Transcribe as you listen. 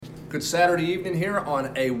Good Saturday evening here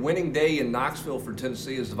on a winning day in Knoxville for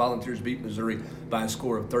Tennessee as the Volunteers beat Missouri by a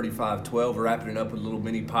score of 35-12. We're wrapping it up with a little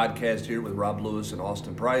mini podcast here with Rob Lewis and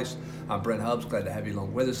Austin Price. I'm Brent Hubbs. Glad to have you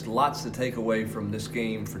along with us. Lots to take away from this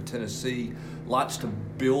game for Tennessee. Lots to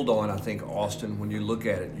build on, I think, Austin, when you look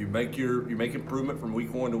at it. You make improvement from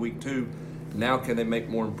week 1 to week 2. Now can they make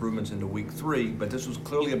more improvements into week 3? But this was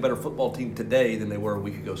clearly a better football team today than they were a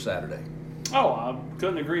week ago Saturday. Oh, I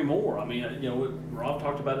couldn't agree more. I mean, Rob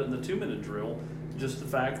talked about it in the 2-minute drill. Just the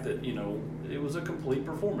fact that, it was a complete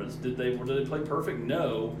performance. Did they play perfect?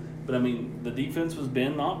 No. But, I mean, the defense was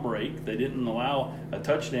bend, not break. They didn't allow a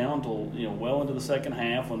touchdown until, well into the second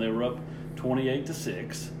half when they were up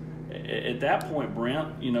 28-6. At that point,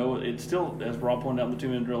 Brent, it still, as Rob pointed out in the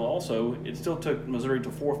 2-minute drill also, it still took Missouri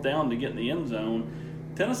to fourth down to get in the end zone.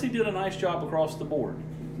 Tennessee did a nice job across the board.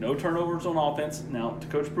 No turnovers on offense. Now, to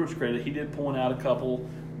Coach Pruitt's credit, he did point out a couple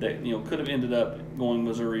that could have ended up going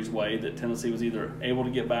Missouri's way, that Tennessee was either able to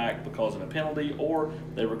get back because of a penalty or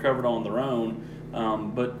they recovered on their own.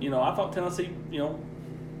 But I thought Tennessee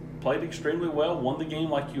played extremely well, won the game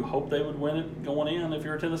like you hope they would win it going in if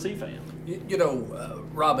you're a Tennessee fan.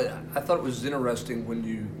 Rob, I thought it was interesting when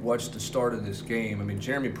you watched the start of this game. I mean,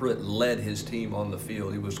 Jeremy Pruitt led his team on the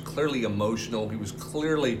field. He was clearly emotional. He was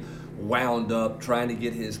clearly wound up trying to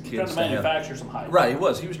get his kids trying to manufacture some hype. Right, he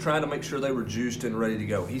was. He was trying to make sure they were juiced and ready to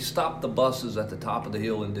go. He stopped the buses at the top of the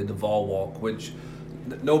hill and did the vol walk, which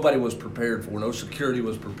nobody was prepared for. No security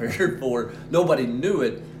was prepared for. Nobody knew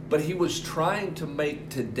it. But he was trying to make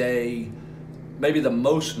today maybe the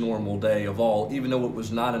most normal day of all, even though it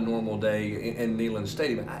was not a normal day in Neyland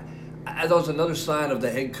Stadium. I thought it was another sign of the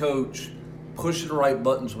head coach pushing the right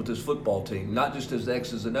buttons with his football team, not just his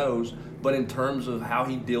X's and O's, but in terms of how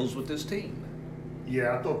he deals with this team.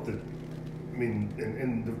 Yeah, I thought that,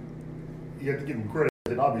 you have to give him credit.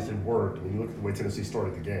 It obviously worked. I mean, you look at the way Tennessee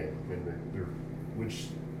started the game. I mean, which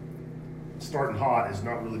starting hot has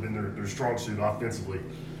not really been their strong suit offensively,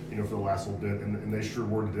 for the last little bit, and they sure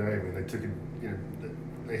were today. I mean, they took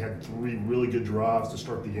it, they had 3 really good drives to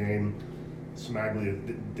start the game. Smaglia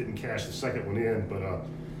didn't cash the second one in, but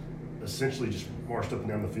essentially just marched up and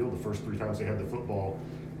down the field the first 3 times they had the football.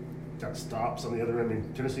 Got stops on the other end. I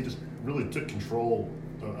mean, Tennessee just really took control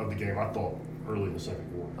of the game, I thought, early in the second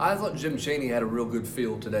quarter. I thought Jim Chaney had a real good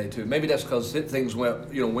feel today, too. Maybe that's because things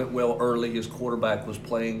went well early. His quarterback was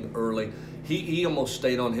playing early. He almost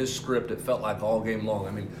stayed on his script, it felt like, all game long.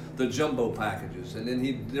 I mean, the jumbo packages, and then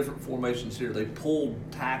different formations here. They pulled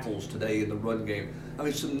tackles today in the run game. I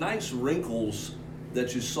mean, some nice wrinkles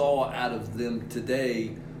that you saw out of them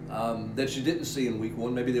today that you didn't see in week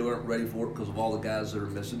 1. Maybe they weren't ready for it because of all the guys that are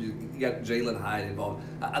missing. You got Jalen Hyde involved.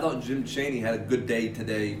 I thought Jim Chaney had a good day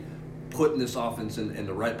today, putting this offense in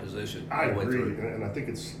the right position. I agree, and I think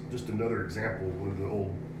it's just another example of the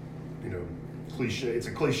old, cliche. It's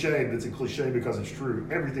a cliche, but it's a cliche because it's true.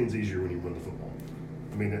 Everything's easier when you run the football.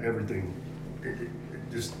 I mean, everything, it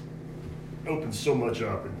just opens so much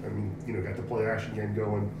up. And, got the play action game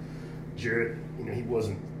going. Jarrett, he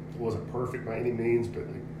wasn't perfect by any means, but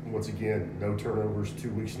once again, no turnovers 2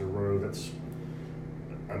 weeks in a row.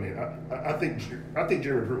 I think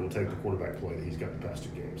Jeremy Pruitt will take the quarterback play that he's got the past 2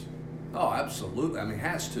 games. Oh, absolutely. I mean,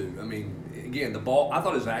 has to. I mean, again, the ball, I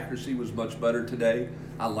thought his accuracy was much better today.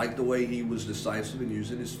 I liked the way he was decisive in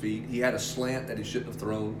using his feet. He had a slant that he shouldn't have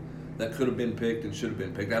thrown that could have been picked and should have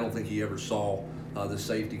been picked. I don't think he ever saw the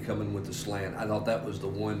safety coming with the slant. I thought that was the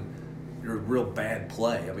one real bad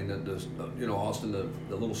play. I mean, Austin,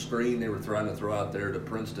 the little screen they were trying to throw out there to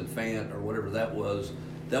Princeton Fant or whatever that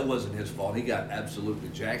wasn't his fault. He got absolutely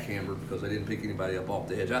jackhammered because they didn't pick anybody up off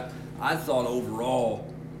the edge. I thought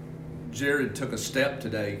overall Jared took a step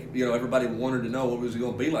today. Everybody wanted to know what was he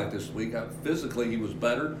going to be like this week. Physically, he was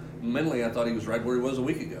better. Mentally, I thought he was right where he was a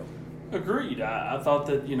week ago. Agreed. I thought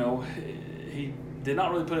that, he did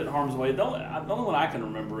not really put it in harm's way. The only one I can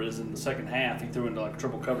remember is in the second half, he threw into like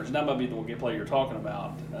triple coverage. And that might be the play you're talking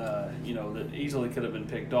about, that easily could have been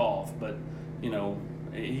picked off. But,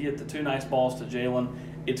 he hit the 2 nice balls to Jalen.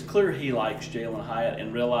 It's clear he likes Jalen Hyatt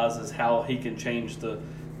and realizes how he can change the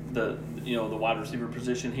wide receiver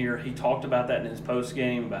position here. He talked about that in his post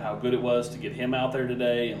game, about how good it was to get him out there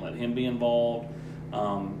today and let him be involved.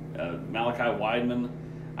 Malachi Wideman,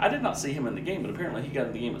 I did not see him in the game, but apparently he got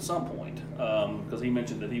in the game at some point because he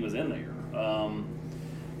mentioned that he was in there.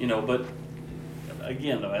 But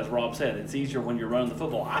again, though, as Rob said, it's easier when you're running the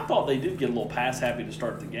football. I thought they did get a little pass happy to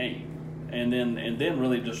start the game, and then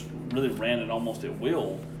really ran it almost at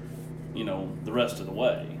will, the rest of the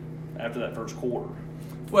way after that first quarter.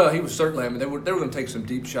 Well, he was certainly. I mean, they were going to take some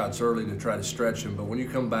deep shots early to try to stretch him, but when you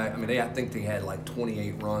come back, I mean, I think they had like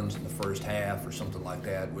 28 runs in the first half or something like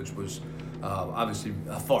that, which was obviously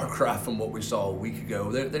a far cry from what we saw a week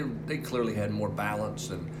ago. They clearly had more balance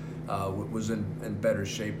and was in better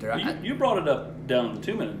shape there. You brought it up down in the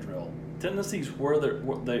 2-minute drill. Tennessee's where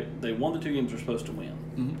they won the 2 games they're supposed to win.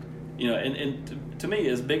 Mm-hmm. You know, and to me,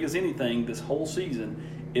 as big as anything, this whole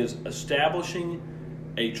season is establishing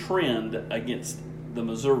a trend against the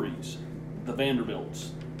Missouris, the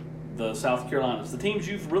Vanderbilts, the South Carolinas, the teams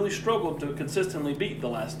you've really struggled to consistently beat the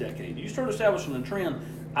last decade. You start establishing a trend,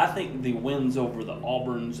 I think the wins over the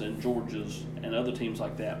Auburns and Georgias and other teams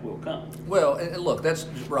like that will come. Well, and look,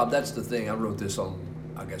 Rob, that's the thing. I wrote this on,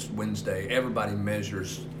 I guess, Wednesday. Everybody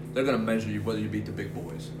measures. They're going to measure you whether you beat the big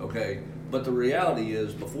boys, okay? But the reality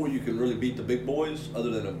is, before you can really beat the big boys, other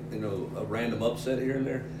than a random upset here and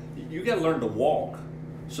there, you got to learn to walk,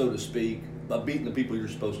 so to speak, by beating the people you're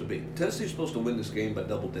supposed to beat. Tennessee's supposed to win this game by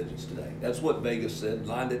double digits today. That's what Vegas said.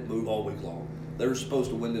 Line didn't move all week long. They were supposed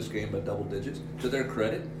to win this game by double digits. To their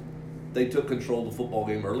credit, they took control of the football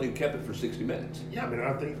game early and kept it for 60 minutes. Yeah, I mean,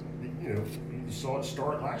 I think you saw it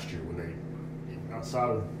start last year when they, outside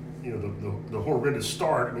of the horrendous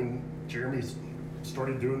start. I mean, Jeremy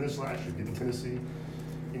started doing this last year, getting Tennessee.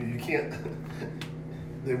 You can't.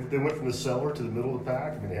 They went from the cellar to the middle of the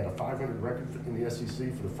pack. I mean, they had a 500 record in the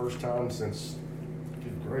SEC for the first time since,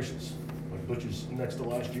 good gracious, like Butch's next to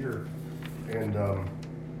last year, and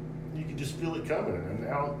you could just feel it coming. And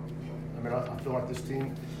now, I mean, I feel like this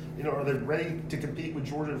team, are they ready to compete with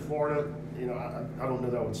Georgia and Florida? I don't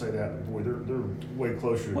know that I would say that, but boy, they're way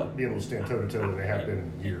closer to being able to stand toe to toe than they have been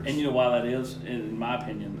in years. And you know why that is? In my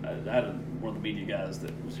opinion, I had one of the media guys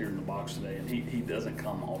that was here in the box today, and he doesn't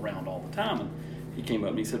come around all the time. And he came up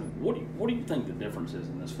and he said, "What do you think the difference is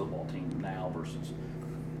in this football team now versus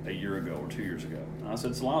a year ago or 2 years ago?" And I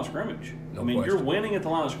said, "It's the line of scrimmage. No I mean, question. you're winning at the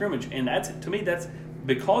line of scrimmage, and that's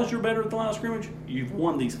because you're better at the line of scrimmage. You've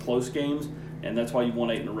won these close games, and that's why you've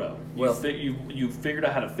won 8 in a row. You've figured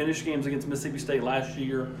out how to finish games against Mississippi State last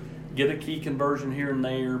year, get a key conversion here and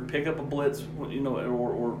there, pick up a blitz,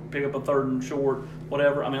 or pick up a 3rd and short,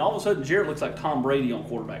 whatever. I mean, all of a sudden, Jared looks like Tom Brady on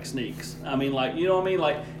quarterback sneaks. I mean, like, you know what I mean?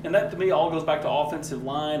 Like, and that to me all goes back to offensive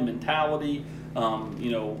line mentality.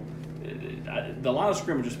 The line of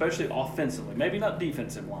scrimmage, especially offensively, maybe not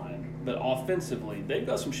defensive line, but offensively, they've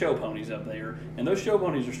got some show ponies up there, and those show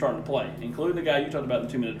ponies are starting to play, including the guy you talked about in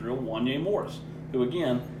the 2-minute drill, Wanya Morris, who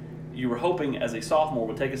again, you were hoping as a sophomore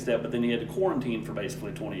would take a step, but then he had to quarantine for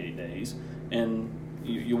basically 28 days, and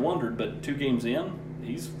you wondered, but 2 games in,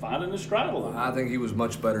 he's finding his stride a little bit. I think he was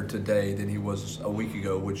much better today than he was a week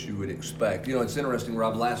ago, which you would expect. It's interesting,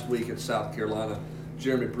 Rob, last week at South Carolina,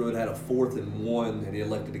 Jeremy Pruitt had a 4th and 1, and he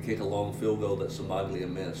elected to kick a long field goal that Somaglia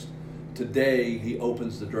missed. Today, he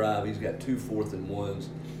opens the drive. He's got 2 4th and 1s,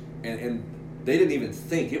 and they didn't even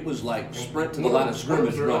think. It was like sprint to the line of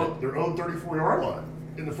scrimmage running. Their own 34-yard line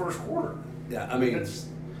in the first quarter. Yeah, I mean,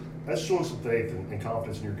 that's showing some faith and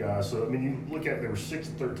confidence in your guys. So, I mean, you look at it, they were 6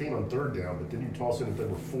 of 13 on 3rd down, but then you toss in that they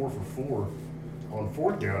were 4 for 4 on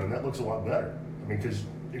 4th down, and that looks a lot better. I mean, because,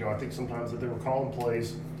 I think sometimes that they were calling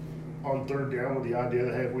plays on 3rd down with the idea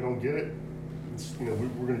that, hey, if we don't get it, it's,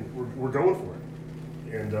 we're going for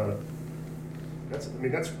it. And that's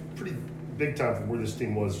pretty big time for where this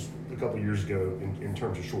team was a couple of years ago in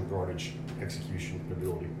terms of short yardage execution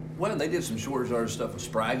ability. Well, they did some short yardage stuff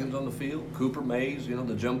with Spraggins on the field, Cooper Mays,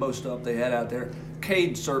 the jumbo stuff they had out there.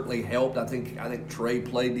 Cade certainly helped. I think Trey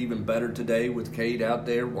played even better today with Cade out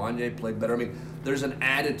there. Wanya played better. I mean, there's an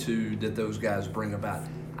attitude that those guys bring about.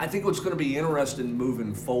 I think what's going to be interesting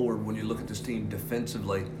moving forward when you look at this team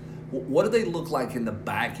defensively, what do they look like in the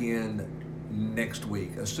back end next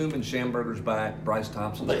week, assuming Schamberger's back, Bryce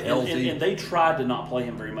Thompson's healthy. And they tried to not play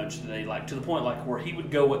him very much today, like to the point like where he would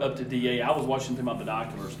go up to DA. I was watching him on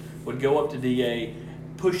binoculars, would go up to DA,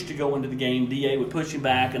 push to go into the game. DA would push him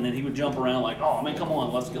back, and then he would jump around like, oh, I mean, come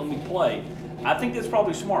on, let me play. I think that's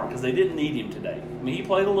probably smart because they didn't need him today. I mean, he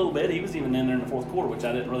played a little bit. He was even in there in the 4th quarter, which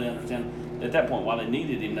I didn't really understand at that point why they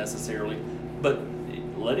needed him necessarily. But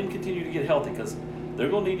let him continue to get healthy because they're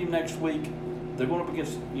going to need him next week. They're going up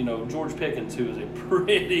against, George Pickens, who is a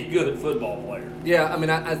pretty good football player. Yeah, I mean,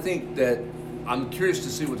 I think that I'm curious to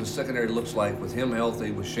see what the secondary looks like with him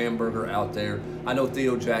healthy, with Schamberger out there. I know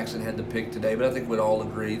Theo Jackson had the pick today, but I think we'd all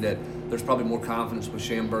agree that there's probably more confidence with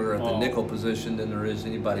Schamberger at the nickel position than there is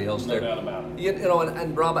anybody else there. No doubt about it.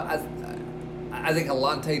 And Rob, I think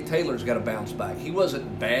Alontae Taylor's got to bounce back. He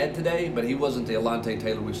wasn't bad today, but he wasn't the Alontae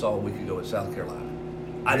Taylor we saw a week ago at South Carolina.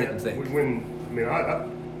 I didn't think.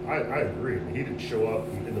 I agree. I mean, he didn't show up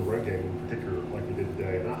in the run game in particular like he did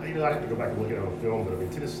today. And I have to go back and look at it on film, but I mean,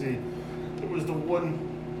 Tennessee, it was the one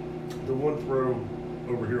throw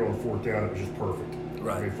over here on fourth down. It was just perfect.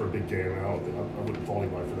 Right. I mean, for a big game, I wouldn't fault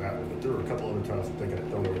anybody for that one. But there were a couple other times that they got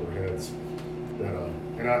thrown over their heads. That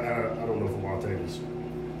and I don't know if Alontae was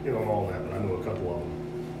on all that, but I know a couple of them.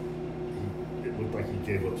 It looked like he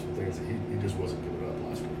gave up some things that he just wasn't giving up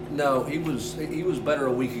last week. No, he was better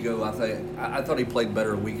a week ago. I think I thought he played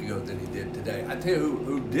better a week ago than he did today. I tell you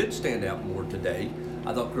who did stand out more today.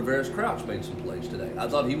 I thought Quavaris Crouch made some plays today. I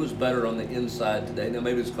thought he was better on the inside today. Now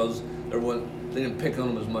maybe it's because they didn't pick on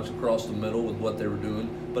him as much across the middle with what they were doing,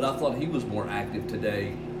 but I thought he was more active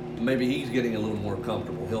today. Maybe he's getting a little more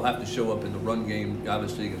comfortable. He'll have to show up in the run game,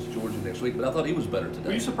 obviously, against Georgia next week, but I thought he was better today.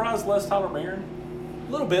 Were you surprised less Tyler Marion?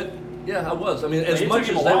 A little bit. Yeah, I was. I mean, It took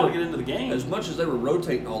him a while to get into the game. As much as they were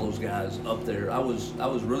rotating all those guys up there, I was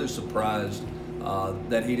really surprised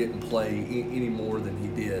that he didn't play any more than he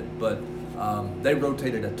did. But they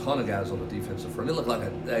rotated a ton of guys on the defensive front. It looked like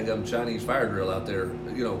a daggum Chinese fire drill out there.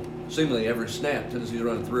 Seemingly every snap, Tennessee's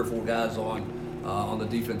running 3 or 4 guys on the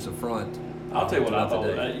defensive front. I'll tell you what I thought.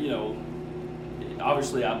 today.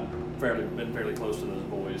 Obviously I've been fairly close to those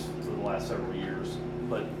boys for the last several years,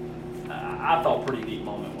 but I thought pretty neat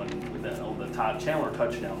moment when on the Ty Chandler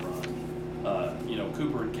touchdown run.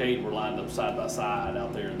 Cooper and Cade were lined up side by side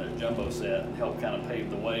out there in that jumbo set and helped kind of pave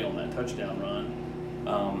the way on that touchdown run.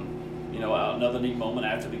 Another neat moment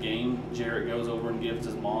after the game, Jarrett goes over and gives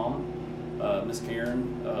his mom, Miss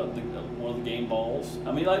Karen, one of the game balls.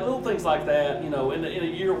 I mean, like little things like that. In a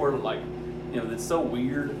year where it's so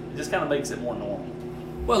weird, it just kind of makes it more normal.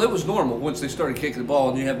 Well, it was normal once they started kicking the ball,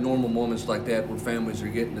 and you have normal moments like that where families are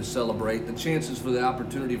getting to celebrate. The chances for the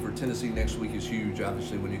opportunity for Tennessee next week is huge,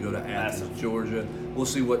 obviously, when you go to Athens, Georgia. We'll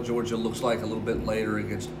see what Georgia looks like a little bit later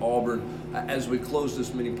against Auburn. As we close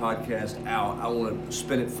this mini podcast out, I want to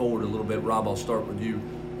spin it forward a little bit. Rob, I'll start with you.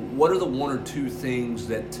 What are the 1 or 2 things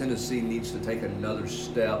that Tennessee needs to take another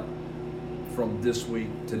step from this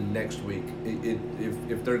week to next week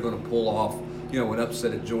if they're going to pull off an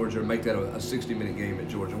upset at Georgia or make that a 60-minute game at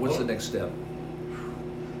Georgia? What's the next step?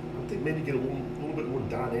 I think maybe get a little bit more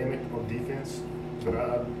dynamic on defense.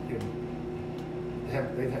 But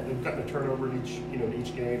they've gotten a turnover in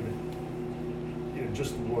each game. But,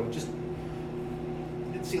 just one. Just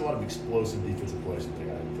didn't see a lot of explosive defensive plays today.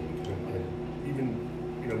 I didn't think. And even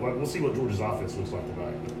we'll see what Georgia's offense looks like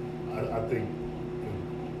tonight. But I think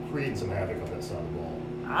creating some havoc on that side of the ball.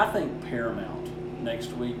 I think paramount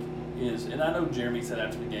next week is, and I know Jeremy said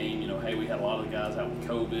after the game, hey, we had a lot of the guys out with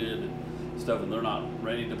COVID and stuff, and they're not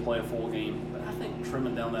ready to play a full game. But I think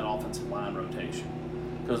trimming down that offensive line rotation,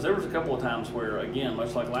 because there was a couple of times where, again,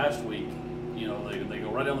 much like last week, they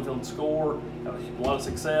go right down the field and score, have a lot of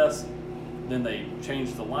success. Then they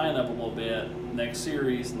change the lineup a little bit. Next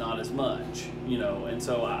series, not as much, And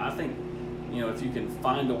so I think, if you can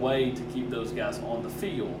find a way to keep those guys on the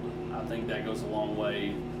field, I think that goes a long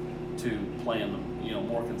way to playing them,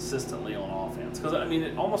 more consistently on offense. Because,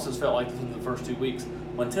 it almost has felt like through the first 2 weeks,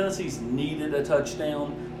 when Tennessee's needed a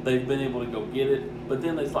touchdown, they've been able to go get it. But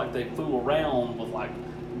then it's like they fool around with,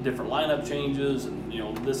 different lineup changes and,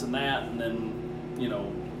 this and that. And then,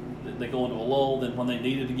 they go into a lull. Then when they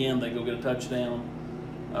need it again, they go get a touchdown.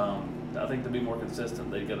 I think to be more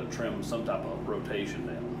consistent, they've got to trim some type of rotation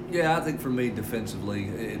down. Yeah, I think for me, defensively,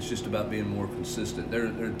 it's just about being more consistent. There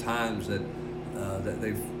are times that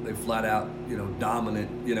they flat out, dominant,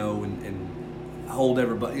 and hold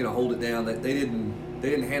everybody, hold it down. They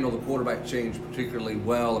didn't handle the quarterback change particularly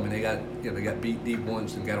well. They got beat deep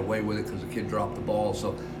once and got away with it because the kid dropped the ball.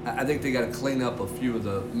 So I think they got to clean up a few of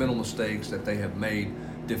the mental mistakes that they have made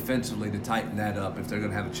defensively to tighten that up if they're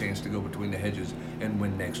going to have a chance to go between the hedges and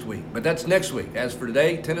win next week. But that's next week. As for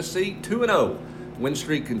today, Tennessee 2-0. Win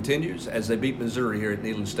streak continues as they beat Missouri here at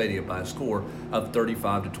Neyland Stadium by a score of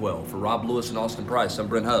 35-12. For Rob Lewis and Austin Price, I'm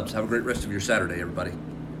Brent Hubbs. Have a great rest of your Saturday, everybody.